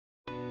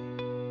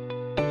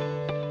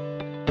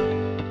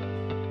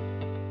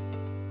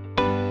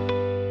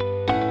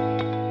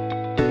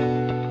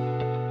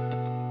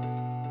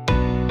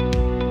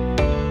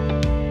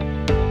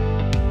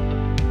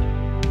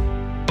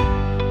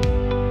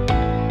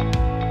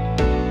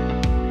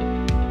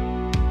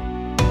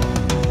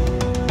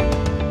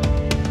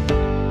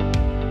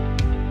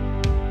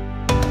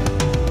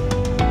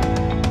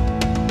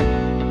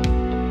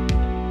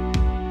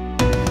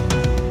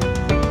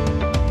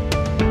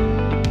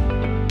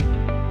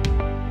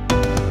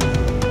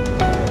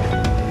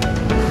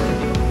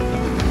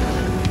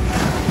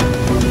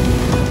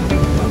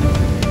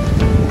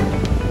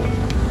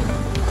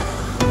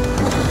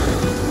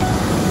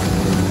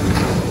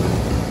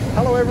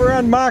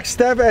everyone, Mark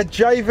Stav at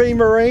JV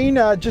Marine.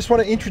 Just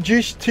want to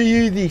introduce to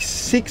you the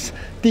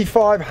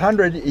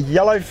 6500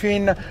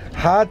 Yellowfin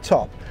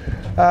hardtop.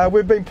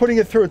 We've been putting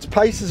it through its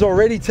paces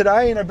already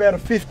today in about a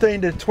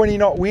 15 to 20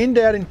 knot wind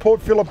out in Port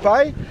Phillip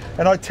Bay,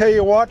 and I tell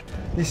you what,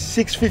 this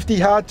 650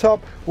 hardtop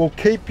will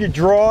keep you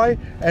dry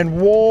and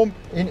warm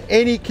in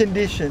any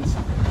conditions.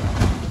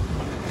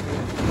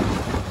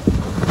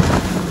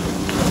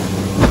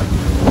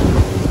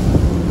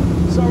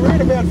 So we're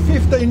at about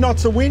 15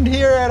 knots of wind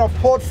here out of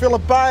Port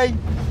Phillip Bay,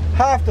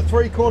 half to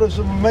 3/4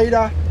 of a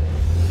metre.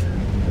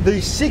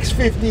 The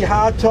 650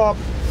 hardtop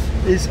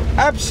is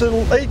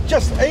absolutely,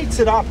 just eats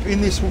it up in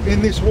this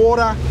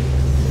water.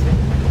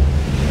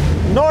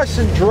 Nice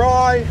and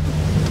dry.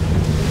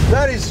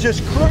 That is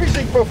just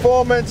cruising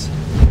performance.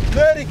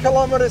 30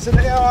 kilometres an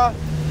hour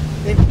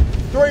in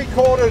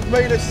 3/4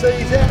 metre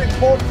seas out in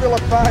Port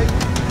Phillip Bay.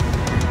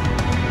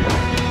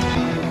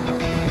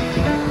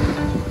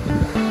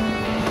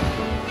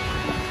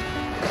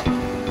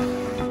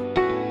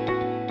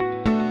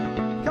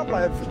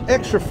 Of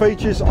extra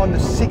features on the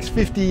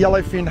 650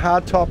 Yellowfin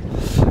hardtop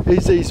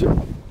is these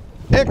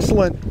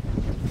excellent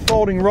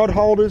folding rod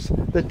holders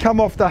that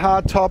come off the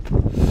hardtop.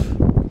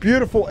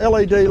 Beautiful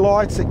LED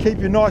lights that keep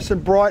you nice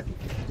and bright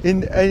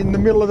in the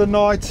middle of the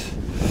night.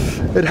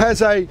 It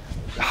has a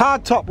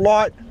hardtop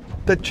light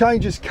that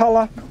changes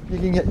colour. You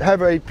can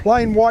have a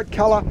plain white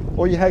colour,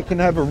 or you can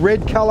have a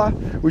red colour,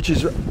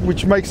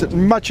 which makes it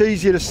much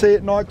easier to see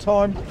at night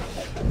time.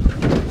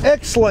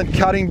 Excellent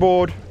cutting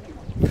board.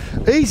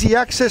 Easy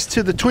access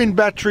to the twin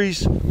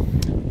batteries,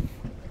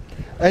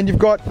 and you've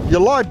got your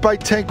live bait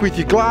tank with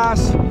your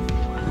glass.